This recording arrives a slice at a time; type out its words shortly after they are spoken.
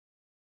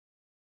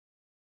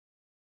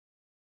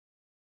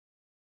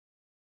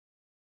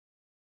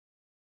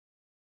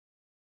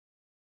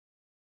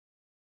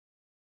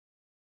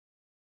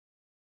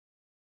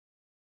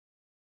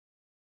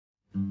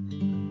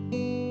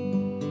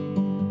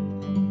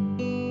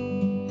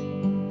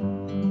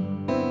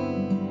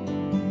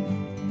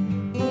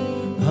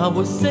I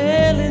was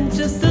sailing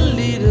just a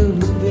little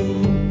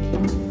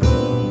vein,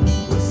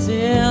 was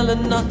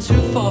sailing not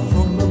too far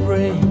from my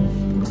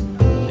brain.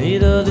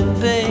 Little in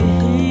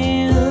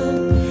vain,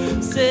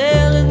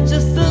 sailing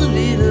just a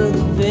little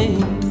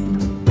vein.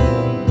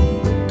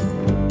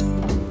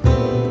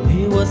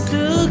 He was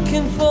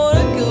looking for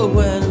a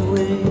going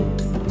away,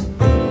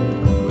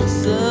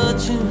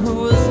 searching who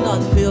was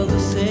not feel the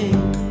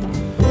same,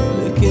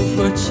 looking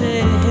for a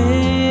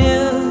change.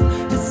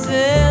 It's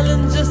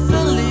sailing just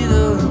a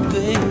little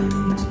vein.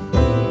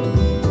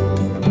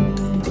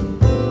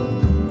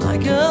 My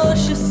girl,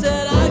 she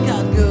said I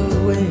gotta go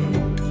away.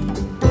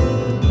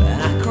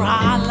 I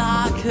cry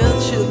like her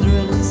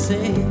children and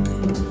say,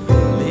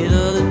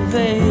 little in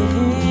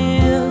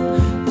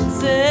vain. It's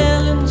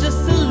sailing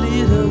just a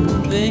little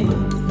vein.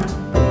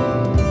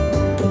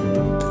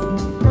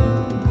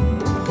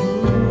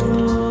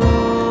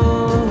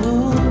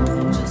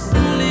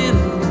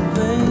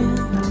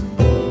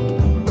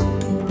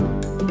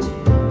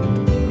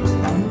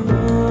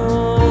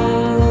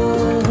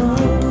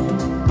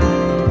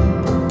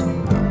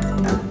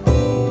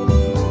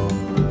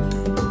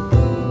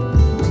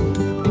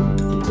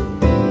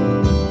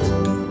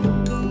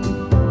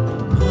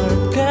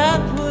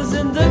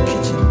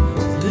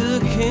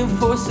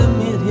 For some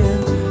million,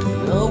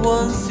 no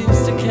one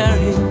seems to care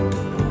him,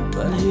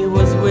 but he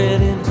was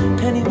waiting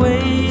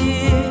anyway.